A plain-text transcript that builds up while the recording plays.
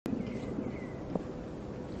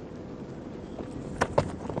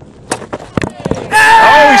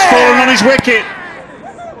his wicket.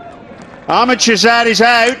 Shahzad is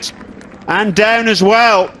out and down as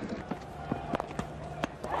well.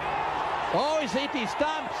 Oh, he's hit his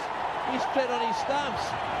stumps. He's tread on his stumps.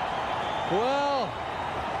 Well,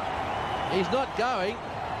 he's not going.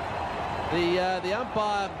 The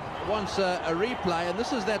umpire wants a replay, and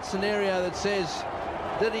this is that scenario that says,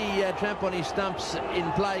 did he tramp on his stumps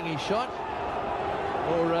in playing his shot?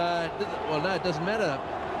 Or, well, no, it doesn't matter.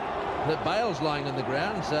 The bail's lying on the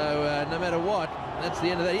ground, so no matter what, that's the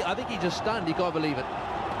end of that. I think he just stunned. He can't believe it.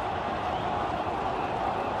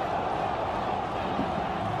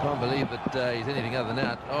 Can't believe that he's anything other than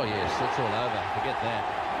out. Oh, yes, it's all over. Forget that.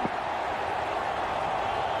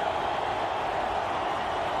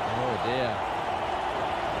 Oh, dear.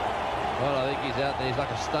 Well, I think he's out there. He's like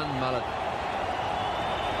a stunned mullet.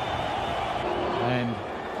 And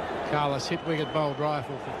Carlos hit wicket, bowled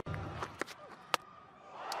rifle.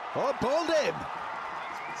 Oh, bowled him.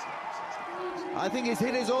 I think he's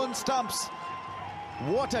hit his own stumps.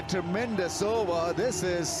 What a tremendous over. This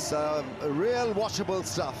is real watchable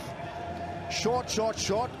stuff. Short, short,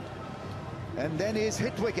 short. And then he's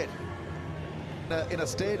hit wicket. In a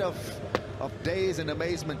state of daze and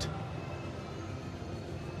amazement.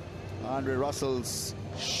 Andre Russell's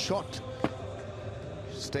shot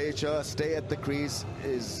stature, stay at the crease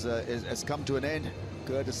has come to an end,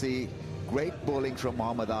 courtesy great bowling from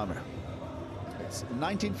Mohammad Amir. It's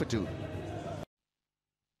 19 for 2.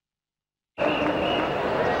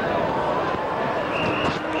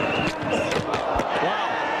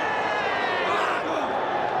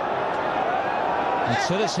 It's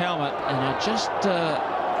hit his helmet, and I just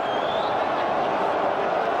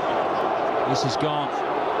this is gone.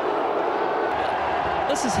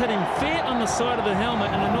 This is hitting fair on the side of the helmet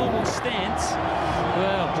in a normal stance.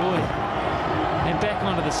 Well, boy. And back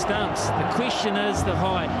onto the stumps. The question is the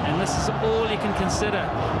height, and this is all you can consider.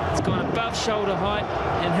 It's gone above shoulder height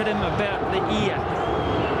and hit him about the ear.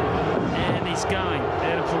 And he's going.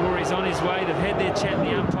 Adam Peruri's on his way. They've had their chat,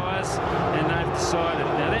 the umpires, and they've decided.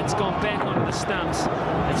 Now that's gone back onto the stumps.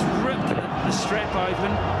 It's ripped the strap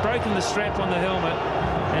open, broken the strap on the helmet,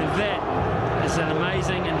 and that is an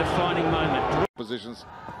amazing and defining moment. Positions,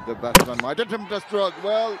 the batsman might attempt a stroke.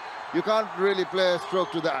 Well, you can't really play a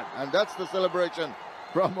stroke to that, and that's the celebration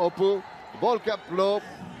from Opu. The ball kept low.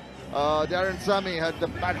 Darren Sammy had the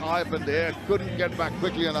bat high up in the air, couldn't get back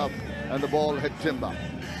quickly enough, and the ball hit timber.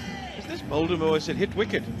 Is this Baltimore always said hit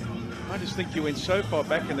wicket? I just think he went so far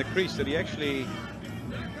back in the crease that he actually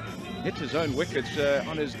hit his own wickets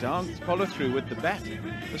on his down follow through with the bat.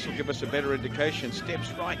 This will give us a better indication.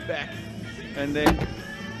 Steps right back, and then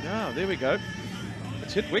there we go.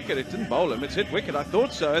 It's hit wicket. It didn't bowl him. It's hit wicket. I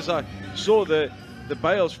thought so as I saw the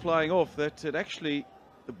bails flying off, that it actually,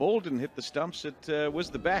 the ball didn't hit the stumps. It was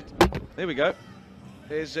the bat. There we go.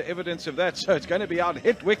 There's evidence of that. So it's going to be out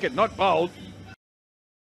hit wicket, not bowled.